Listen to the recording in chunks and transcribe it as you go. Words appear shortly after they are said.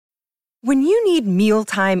When you need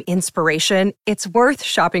mealtime inspiration, it's worth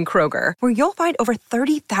shopping Kroger, where you'll find over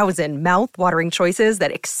 30,000 mouth-watering choices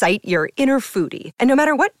that excite your inner foodie. And no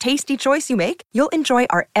matter what tasty choice you make, you'll enjoy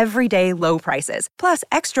our everyday low prices, plus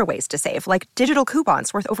extra ways to save, like digital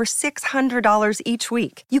coupons worth over $600 each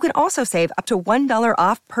week. You can also save up to $1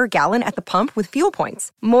 off per gallon at the pump with fuel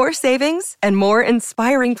points. More savings and more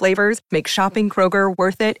inspiring flavors make shopping Kroger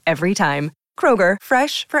worth it every time. Kroger,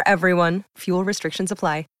 fresh for everyone. Fuel restrictions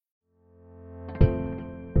apply.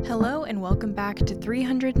 Hello and welcome back to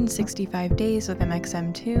 365 Days with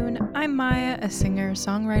mxmtoon. I'm Maya, a singer,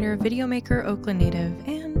 songwriter, videomaker, Oakland native,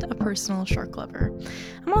 and a personal shark lover.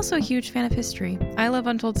 I'm also a huge fan of history. I love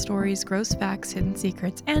untold stories, gross facts, hidden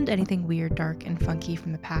secrets, and anything weird, dark, and funky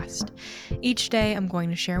from the past. Each day, I'm going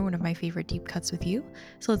to share one of my favorite deep cuts with you,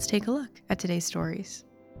 so let's take a look at today's stories.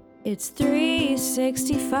 It's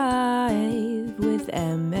 365 with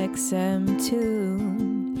mxmtoon.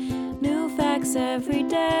 New facts every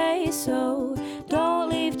day, so don't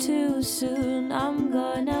leave too soon. I'm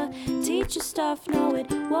gonna teach you stuff, no it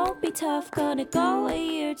won't be tough. Gonna go a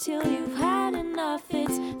year till you've had enough.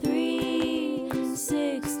 It's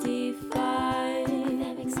 365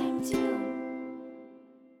 mxmtoon.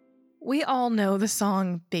 We all know the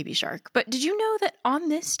song Baby Shark, but did you know that on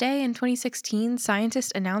this day in 2016,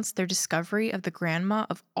 scientists announced their discovery of the grandma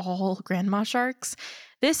of all grandma sharks?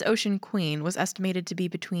 This ocean queen was estimated to be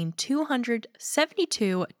between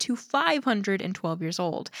 272 to 512 years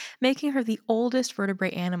old, making her the oldest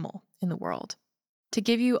vertebrate animal in the world. To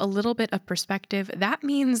give you a little bit of perspective, that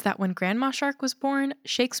means that when Grandma Shark was born,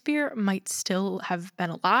 Shakespeare might still have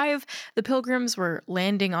been alive, the Pilgrims were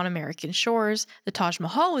landing on American shores, the Taj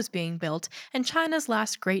Mahal was being built, and China's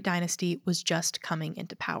last great dynasty was just coming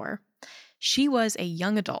into power. She was a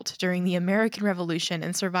young adult during the American Revolution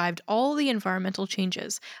and survived all the environmental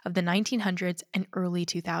changes of the 1900s and early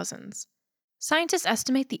 2000s. Scientists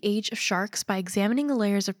estimate the age of sharks by examining the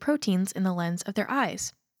layers of proteins in the lens of their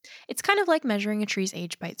eyes. It's kind of like measuring a tree's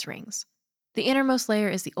age by its rings. The innermost layer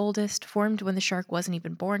is the oldest, formed when the shark wasn't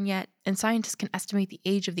even born yet, and scientists can estimate the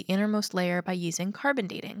age of the innermost layer by using carbon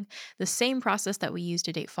dating, the same process that we use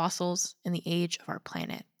to date fossils and the age of our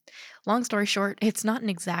planet. Long story short, it's not an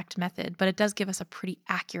exact method, but it does give us a pretty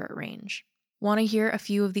accurate range. Want to hear a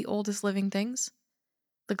few of the oldest living things?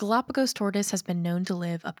 The Galapagos tortoise has been known to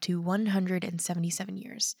live up to 177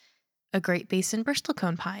 years. A Great Basin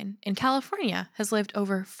bristlecone pine in California has lived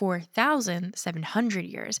over 4,700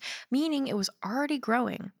 years, meaning it was already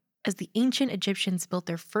growing as the ancient Egyptians built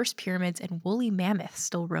their first pyramids and woolly mammoths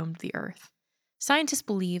still roamed the earth. Scientists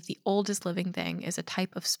believe the oldest living thing is a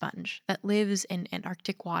type of sponge that lives in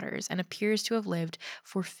Antarctic waters and appears to have lived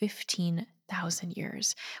for 15,000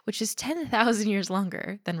 years, which is 10,000 years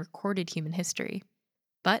longer than recorded human history.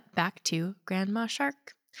 But back to Grandma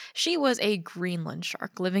Shark. She was a Greenland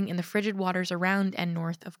shark living in the frigid waters around and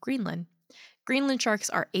north of Greenland. Greenland sharks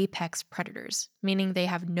are apex predators, meaning they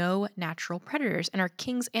have no natural predators and are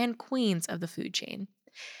kings and queens of the food chain.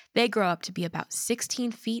 They grow up to be about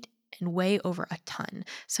 16 feet and weigh over a ton,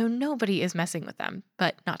 so nobody is messing with them,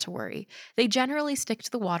 but not to worry. They generally stick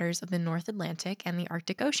to the waters of the North Atlantic and the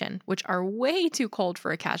Arctic Ocean, which are way too cold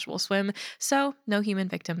for a casual swim, so no human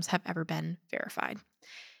victims have ever been verified.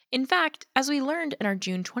 In fact, as we learned in our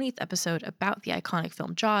June 20th episode about the iconic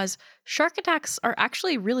film Jaws, shark attacks are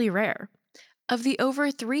actually really rare. Of the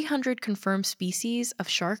over 300 confirmed species of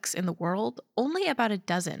sharks in the world, only about a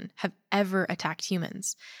dozen have ever attacked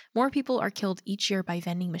humans. More people are killed each year by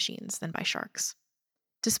vending machines than by sharks.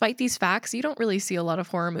 Despite these facts, you don't really see a lot of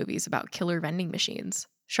horror movies about killer vending machines.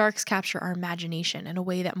 Sharks capture our imagination in a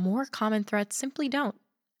way that more common threats simply don't.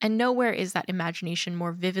 And nowhere is that imagination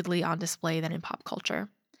more vividly on display than in pop culture.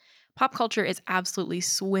 Pop culture is absolutely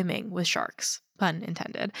swimming with sharks, pun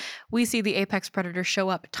intended. We see the apex predator show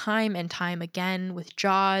up time and time again, with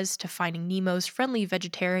Jaws to Finding Nemo's friendly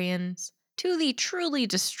vegetarians to the truly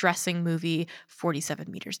distressing movie 47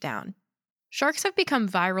 Meters Down. Sharks have become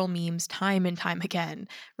viral memes time and time again.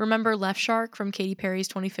 Remember Left Shark from Katy Perry's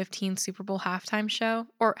 2015 Super Bowl halftime show?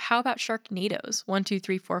 Or how about Sharknadoes 1, 2,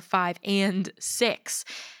 3, 4, 5, and 6?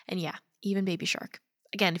 And yeah, even Baby Shark.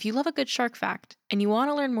 Again, if you love a good shark fact and you want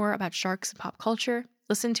to learn more about sharks and pop culture,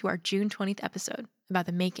 listen to our June 20th episode about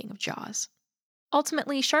the making of Jaws.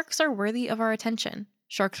 Ultimately, sharks are worthy of our attention.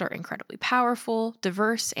 Sharks are incredibly powerful,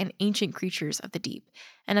 diverse, and ancient creatures of the deep.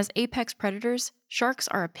 And as apex predators, sharks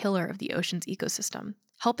are a pillar of the ocean's ecosystem,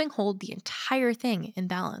 helping hold the entire thing in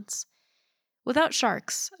balance. Without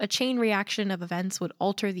sharks, a chain reaction of events would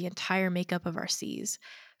alter the entire makeup of our seas.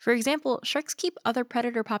 For example, sharks keep other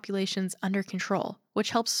predator populations under control, which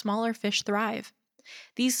helps smaller fish thrive.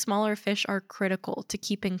 These smaller fish are critical to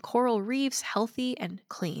keeping coral reefs healthy and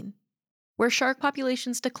clean. Where shark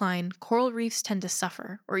populations decline, coral reefs tend to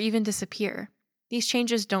suffer or even disappear. These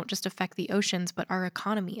changes don't just affect the oceans, but our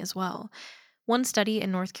economy as well. One study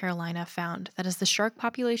in North Carolina found that as the shark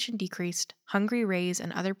population decreased, hungry rays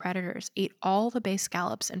and other predators ate all the bay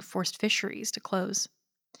scallops and forced fisheries to close.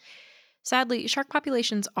 Sadly, shark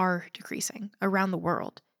populations are decreasing around the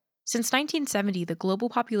world. Since 1970, the global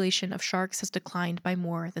population of sharks has declined by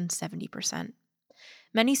more than 70%.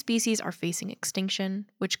 Many species are facing extinction,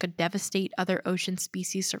 which could devastate other ocean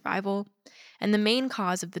species' survival, and the main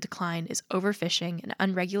cause of the decline is overfishing and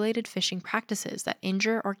unregulated fishing practices that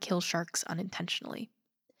injure or kill sharks unintentionally.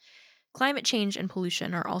 Climate change and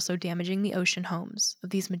pollution are also damaging the ocean homes of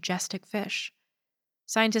these majestic fish.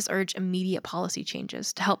 Scientists urge immediate policy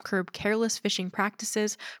changes to help curb careless fishing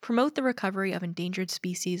practices, promote the recovery of endangered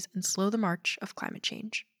species, and slow the march of climate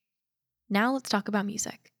change. Now let's talk about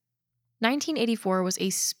music. 1984 was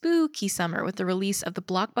a spooky summer with the release of the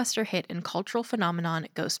blockbuster hit and cultural phenomenon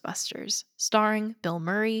Ghostbusters, starring Bill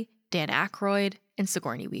Murray, Dan Aykroyd, and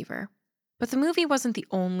Sigourney Weaver. But the movie wasn't the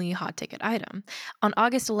only hot ticket item. On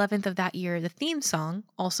August 11th of that year, the theme song,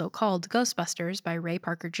 also called Ghostbusters by Ray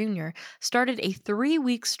Parker Jr., started a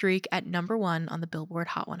 3-week streak at number 1 on the Billboard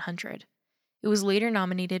Hot 100. It was later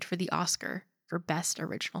nominated for the Oscar for Best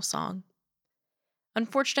Original Song.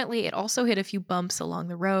 Unfortunately, it also hit a few bumps along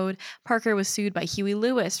the road. Parker was sued by Huey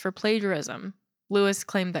Lewis for plagiarism. Lewis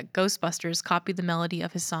claimed that Ghostbusters copied the melody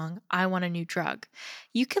of his song, I Want a New Drug.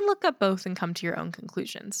 You can look up both and come to your own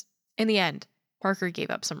conclusions. In the end, Parker gave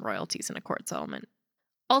up some royalties in a court settlement.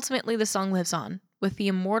 Ultimately, the song lives on, with the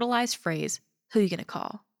immortalized phrase, who you gonna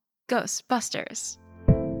call? Ghostbusters.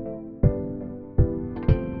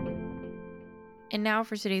 And now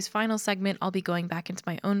for today's final segment, I'll be going back into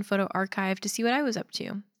my own photo archive to see what I was up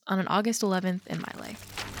to on an August 11th in my life.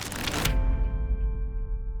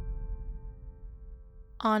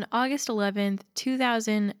 On August 11th,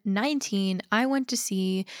 2019, I went to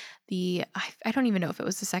see I don't even know if it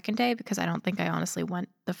was the second day because I don't think I honestly went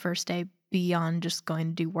the first day beyond just going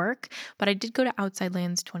to do work, but I did go to Outside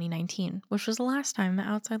Lands 2019, which was the last time that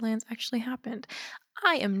Outside Lands actually happened.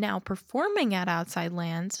 I am now performing at Outside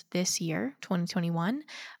Lands this year, 2021,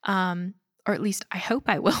 or at least I hope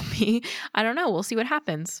I will be. I don't know. We'll see what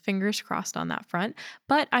happens. Fingers crossed on that front.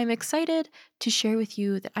 But I'm excited to share with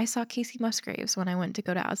you that I saw Kacey Musgraves when I went to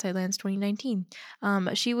go to Outside Lands 2019.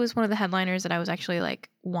 She was one of the headliners that I was actually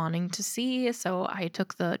wanting to see. So I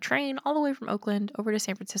took the train all the way from Oakland over to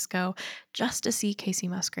San Francisco just to see Kacey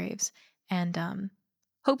Musgraves, and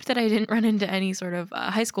hoped that I didn't run into any sort of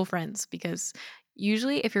high school friends, because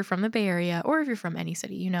usually if you're from the Bay Area or if you're from any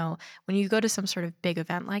city, when you go to some sort of big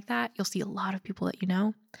event like that, you'll see a lot of people that you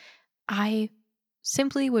know. I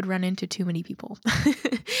simply would run into too many people.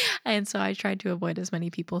 And so I tried to avoid as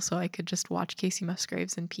many people so I could just watch Kacey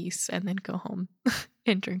Musgraves in peace and then go home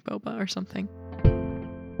and drink boba or something.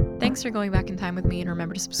 Thanks for going back in time with me, and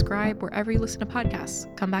remember to subscribe wherever you listen to podcasts.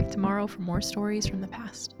 Come back tomorrow for more stories from the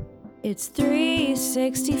past. It's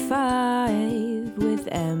 365 with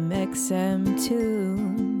MXM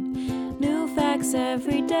New facts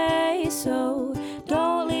every day, so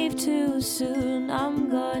don't leave too soon. I'm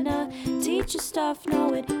gonna teach you stuff,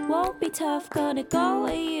 no it won't be tough. Gonna go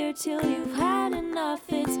a year till you've had enough.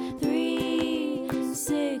 It's